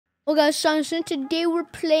Well guys, science, and today we're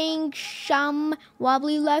playing some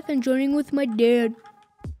Wobbly Life and joining with my dad.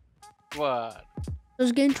 What?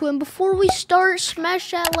 Let's get into it. And before we start,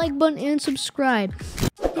 smash that like button and subscribe.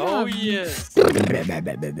 Oh yes. Definitely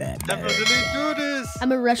do this.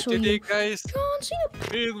 I'm a wrestler. Today, guys, John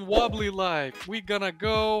Cena. in Wobbly Life, we're gonna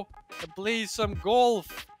go and play some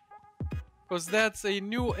golf. Cause that's a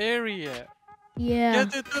new area. Yeah.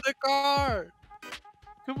 Get into the car.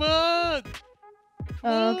 Come on.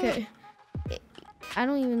 Okay. I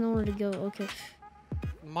don't even know where to go. Okay.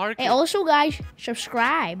 Mark Hey, it. also guys,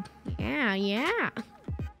 subscribe. Yeah.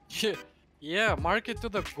 Yeah, mark it to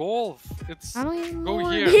the golf. It's I don't even know go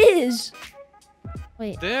where here. it is.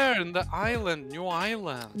 Wait. There in the island, new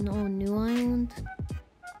island. No, new island.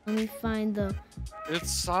 Let me find the. It's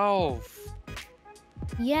south.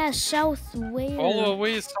 Yeah, south where? All the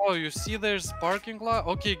way south. You see there's parking lot?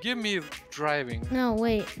 Okay, give me driving. No,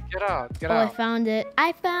 wait. Get out, get Oh, I out. found it.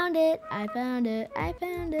 I found it.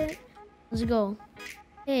 Let's go.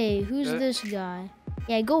 Hey, who's this guy?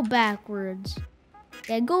 Yeah, go backwards.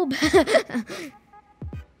 Yeah, go back.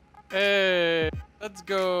 Hey, let's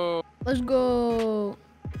go. Let's go.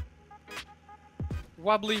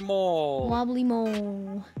 Wobbly Mall. Wobbly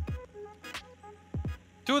Mole.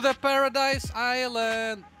 To the Paradise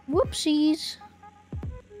Island. Whoopsies.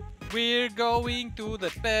 We're going to the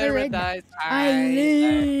Paradise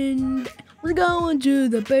Island. We're going to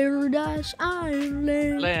the Paradise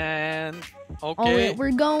Island. Land. Oh, Okay. wait,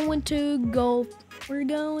 we're going to golf. We're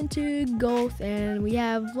going to golf, and we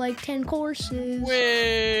have like 10 courses.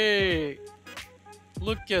 Wait.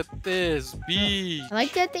 Look at this beach. I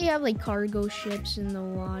like that they have like cargo ships in the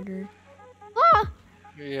water. Ah!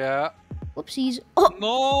 Yeah. Whoopsies. Oh!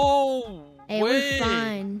 No. Hey, Wait. we're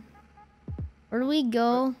fine. Where do we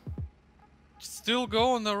go? Still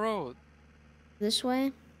go on the road. This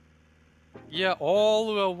way? Yeah,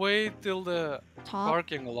 all the way till the Top?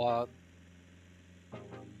 parking lot.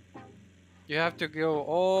 You have to go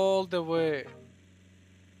all the way.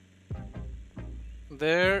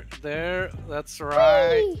 There, that's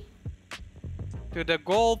right. Whee! To the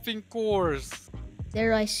golfing course.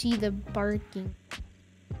 There I see the barking.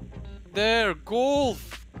 There,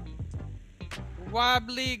 golf.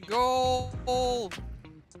 Wobbly golf.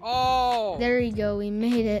 Oh. There you go, we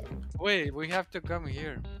made it. Wait, we have to come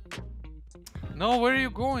here. No, where are you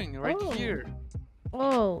going? Right Oh. here.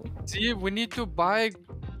 Oh, See, we need to buy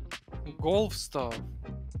golf stuff.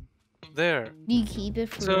 There. do you keep it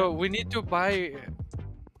for... So we need to buy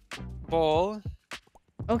ball.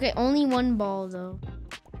 Okay, only one ball though.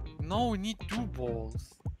 No, we need 2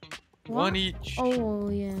 balls. What? One each. Oh,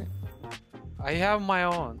 yeah. I have my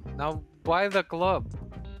own. Now buy the club.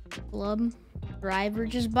 Club. Driver,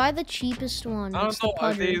 just buy the cheapest one. I It's don't the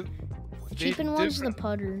know. putter. The cheapest one's the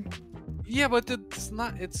putter. Yeah, but it's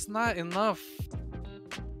not enough.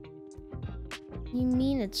 You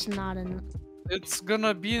mean it's not enough? It's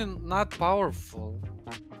gonna be not powerful.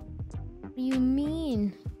 What do you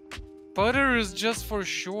mean? Putter is just for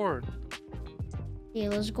short. Okay,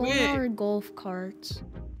 let's go Wait. on our golf carts.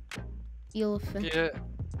 Elephant. Yeah.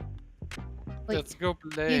 Wait, Let's go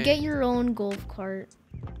play. you get your own golf cart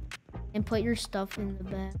and put your stuff in the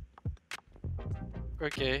back.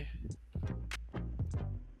 Okay.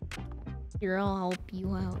 Here, I'll help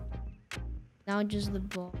you out. Now just the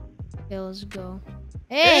ball. Okay, let's go.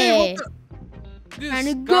 Hey, Hey! what the... Trying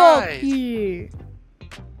to This go guy. here.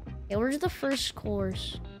 Okay, where's the first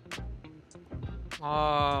course?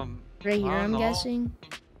 Right Right here, I I'm don't know. guessing.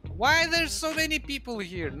 Why there's so many people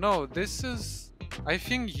here? No, this is, I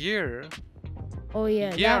think here. Oh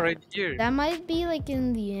yeah, Yeah, that, right here. that might be like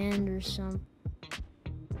in the end or something.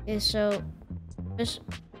 Okay, so just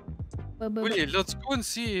Wait, let's go and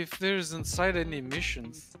see if there's inside any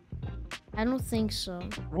missions. I don't think so.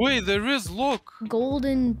 Wait, there is. Look,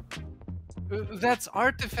 Golden. that's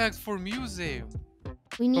artifact for museum.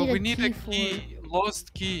 We need But a we need key a for it. key,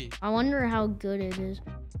 lost key. I wonder how good it is.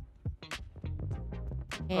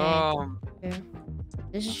 Yeah, yeah.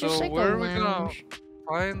 This is just So like where a are we gonna lounge.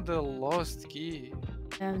 find the lost key?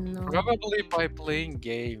 I have no. Probably by playing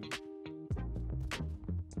game.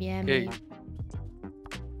 Yeah, Okay. maybe.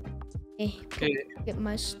 Hey, Okay, get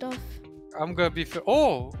my stuff. I'm gonna be.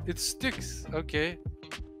 Oh, it sticks. Okay.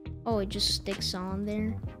 Oh, it just sticks on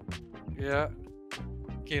there. Yeah.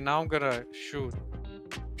 Okay, now I'm gonna shoot.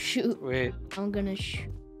 Shoot, Wait, I'm gonna shoot.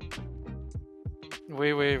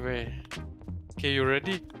 wait. Okay, you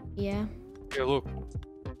ready? Yeah. Okay, look.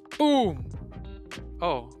 Boom.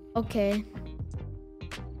 Oh. Okay.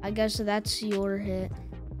 I guess that's your hit.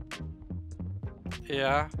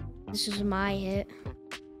 Yeah. This is my hit.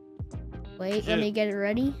 Wait, let Hit. me get it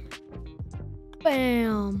ready.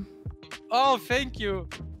 Bam. Oh, thank you.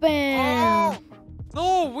 Bam. Oh,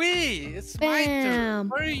 no way. It's my turn. Bam.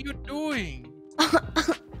 What are you doing?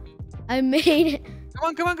 I made it. Come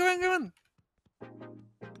on, come on, come on, come on.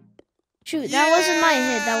 Shoot, Yes! that wasn't my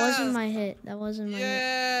hit. That wasn't my hit. That wasn't my hit.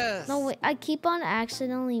 Yes. No, wait. I keep on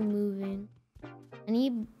accidentally moving. I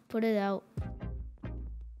need to put it out.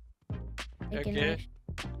 Okay.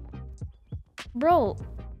 Bro.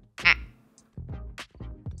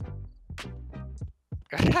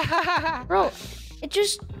 Bro, it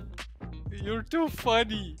just... You're too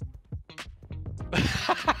funny.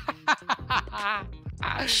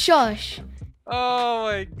 Shush. Oh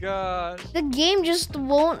my gosh. The game just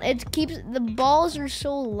won't... It keeps... The balls are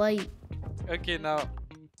so light. Okay, now.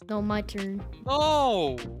 No, my turn.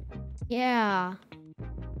 No. Yeah.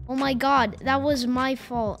 Oh my god, that was my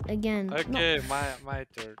fault again. Okay, No. my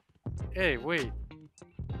turn. Hey, wait.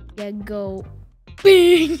 Yeah, go.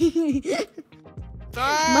 Bing!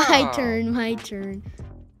 Ah! My turn, my turn.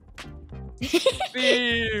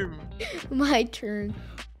 Beam. My turn.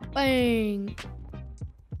 Bang!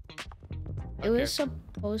 It Okay. was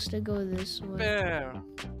supposed to go this way. Bam.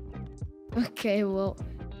 Okay, well.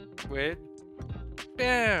 Wait.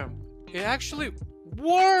 Bam. It actually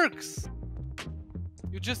works.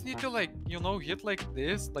 You just need to, like, you know, hit like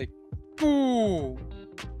this, like, boom.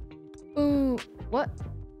 Ooh, what?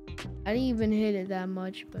 I didn't even hit it that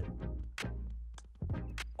much, but...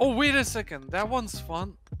 Oh, wait a second. That one's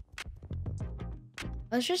fun.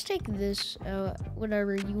 Let's just take this,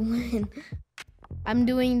 whatever you win. I'm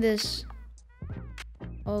doing this.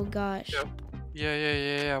 Oh gosh. Yep.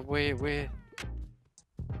 Yeah. Wait.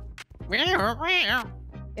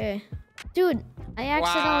 Okay. Dude, I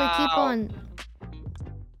accidentally keep Wow. on.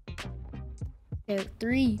 Okay,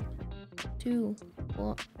 3, 2,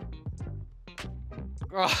 1.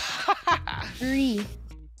 3,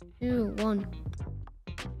 2, 1.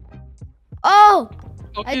 Oh!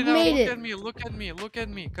 Okay, I now made look it. Look at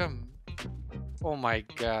me. Come. Oh my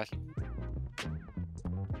gosh.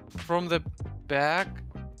 From the back.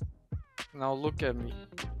 Now look at me.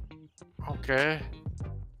 Okay.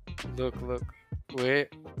 Look. Wait.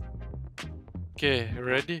 Okay,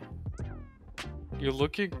 ready? You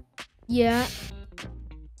looking? Yeah.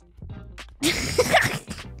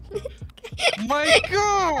 My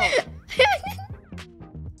god!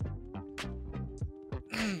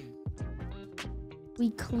 We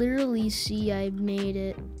clearly see I made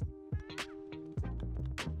it.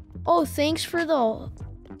 Oh, thanks for the...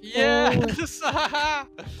 Yes! That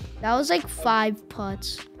was like 5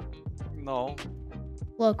 putts. No.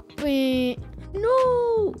 Look. Bing.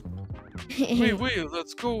 No! Wait,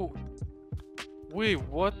 let's go. Wait,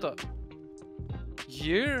 what the?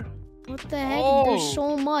 Here? What the heck? Oh. There's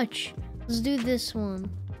so much. Let's do this one.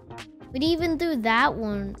 We didn't even do that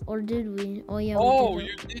one, or did we? Oh yeah. Oh, we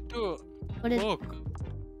did you need to What is... look.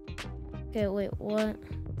 Okay, wait, what?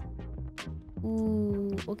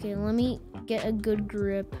 Ooh, okay, let me get a good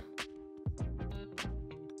grip.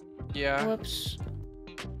 Yeah. Whoops.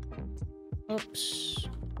 Oops.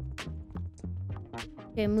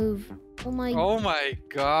 Okay, move. Oh my... Oh my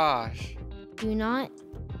gosh. Do not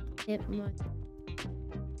hit my...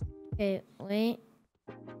 Okay, wait.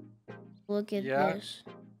 Look at Yeah. this.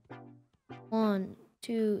 1,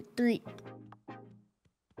 2, 3.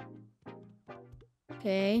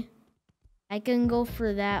 Okay. I can go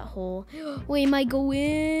for that hole. Wait, am I go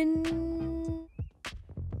in?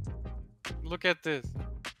 Look at this.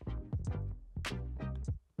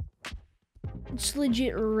 It's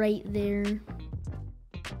legit right there.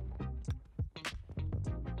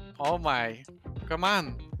 Oh my. Come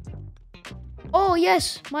on. Oh,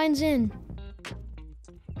 yes, mine's in.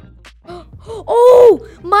 Oh,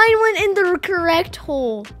 mine went in the correct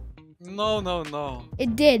hole. No.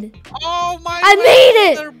 It did. Oh my. I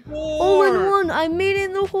made it. Leaderboard. All in one. I made it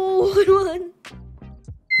in the hole in one.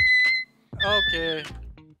 Okay.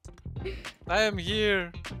 I am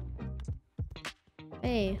here.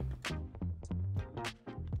 Hey.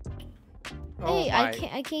 Oh Hey, my.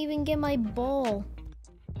 I can't even get my ball.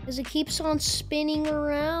 Because it keeps on spinning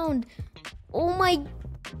around. Oh my...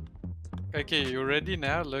 Okay, you ready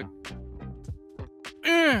now? Look.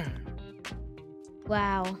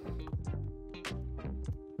 Wow.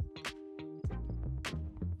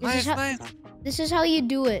 Nice. This is how you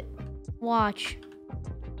do it. Watch.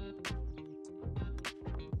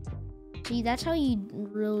 See, that's how you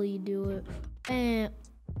really do it. And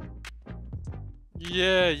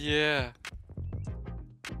Yeah.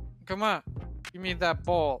 Come on. Give me that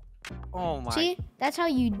ball. Oh my. see, that's how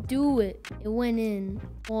you do it. It went in.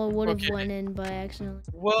 Well, it would have Okay. went in by accident.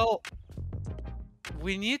 Well,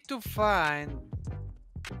 we need to find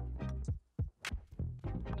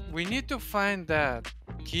We need to find that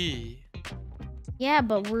key. Yeah,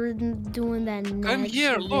 but we're doing that next Come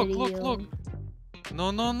here, look, video. look.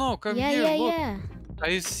 No, come Yeah, here, yeah, look. yeah.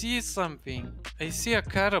 I see something. I see a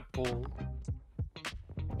catapult.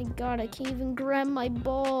 My God, I can't even grab my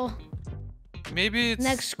ball. Maybe it's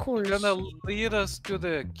Next course. gonna lead us to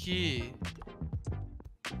the key.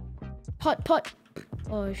 Putt, putt.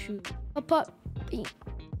 Oh, shoot. Putt, putt.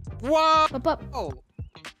 Wow! Putt, putt. Oh,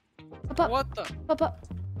 Putt, putt. what the? Putt, putt.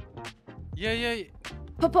 Yeah.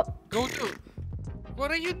 Putt, putt. Go to.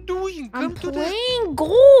 What are you doing? I'm Come to the. playing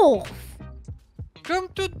golf. Come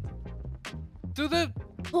to the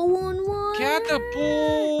Hole in one.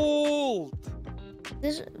 catapult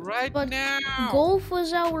This, right but now. golf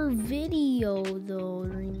was our video, though.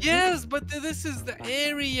 Yes, but this is the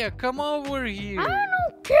area. Come over here I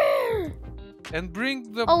don't care. and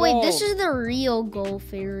bring the Oh, ball. wait, this is the real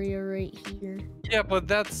golf area right here. Yeah, but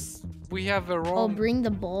we have a wrong. Oh, bring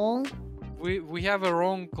the ball? We have a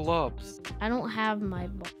wrong clubs. I don't have my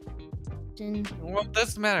ball. It's in Well,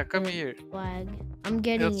 doesn't matter. Come the here. flag. I'm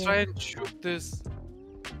getting Let's try it. and shoot this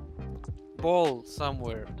ball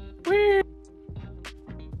somewhere.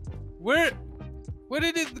 Where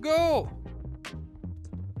did it go?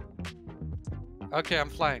 Okay, I'm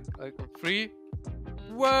flying. Like 3.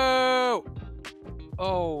 Whoa!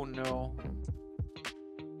 Oh no.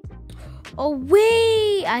 Oh,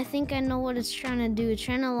 wait! I think I know what it's trying to do. It's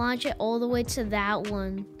trying to launch it all the way to that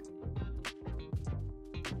one.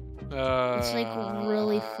 It's like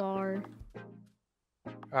really far.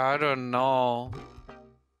 I don't know.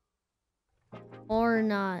 Or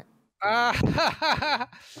not. Ah!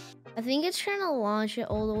 I think it's trying to launch it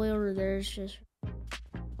all the way over there. It's just...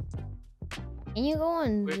 Can you go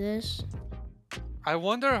on Wait. this? I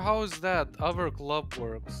wonder how is that other club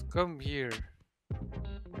works. Come here.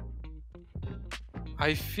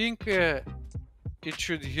 I think it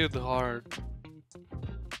should hit hard.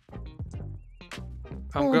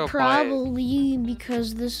 I'm Oh, gonna buy it. probably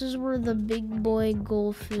because this is where the big boy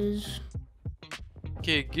golf is.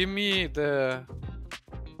 Okay, give me the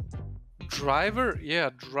driver. Yeah,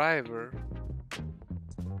 driver.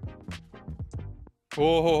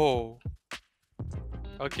 Oh.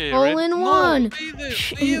 Okay, Hole in one. Leave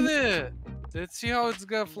it. Let's see how it's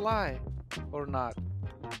gonna fly or not.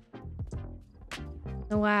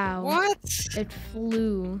 Wow. What? It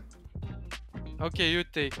flew. Okay, you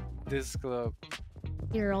take this club.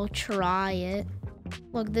 Here, I'll try it.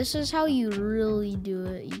 Look, this is how you really do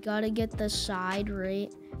it. You gotta get the side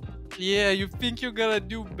right. Yeah, you think you're gonna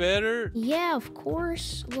do better? Yeah, of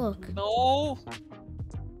course. Look. No.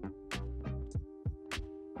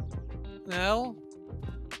 Well,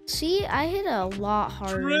 See, I hit it a lot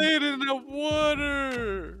harder. straight in the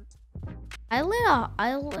water. I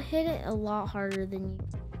hit it a lot harder than you.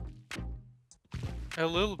 A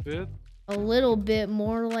little bit. A little bit,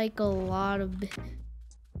 more like a lot of bit.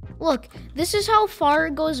 Look, this is how far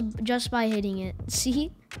it goes just by hitting it.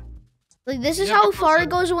 See? Like, this is Yeah, how because far it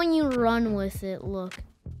goes when you run with it. Look.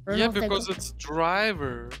 Or Yeah, not that because go- it's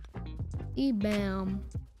driver. Bam.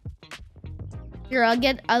 Here, I'll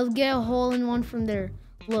get a hole in one from there.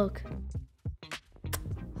 Look.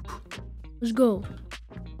 Let's go.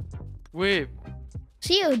 Wait,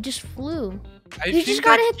 See, it just flew. I You think just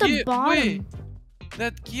gotta that hit the key- bottom. Wait,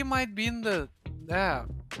 that key might be in the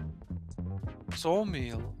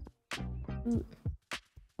sawmill,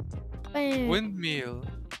 Bam. windmill.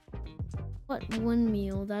 What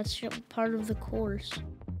windmill? That's part of the course.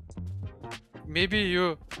 Maybe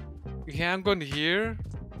you hang on here,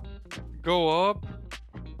 go up,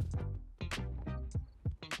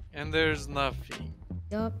 and there's nothing.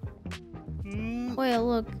 Yup. Mm, Wait,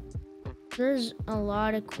 look. There's a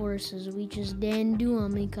lot of courses. We just didn't do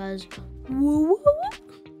them because...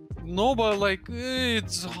 no, but like,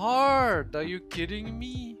 it's hard. Are you kidding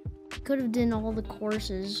me? Could have done all the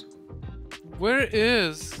courses. Where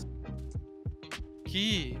is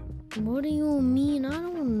key? What do you mean? I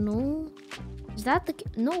don't know. Is that the...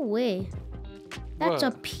 No way. That's a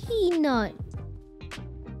What? peanut.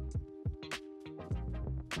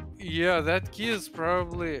 Yeah, that key is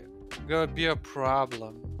probably gonna be a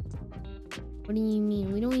problem. What do you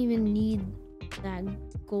mean? We don't even need that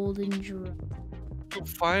golden drop. To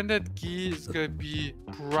find that key is gonna be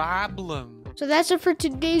problem. So that's it for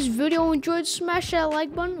today's video. Enjoyed? Smash that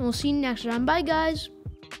like button. We'll see you next time. Bye, guys.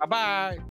 Bye bye.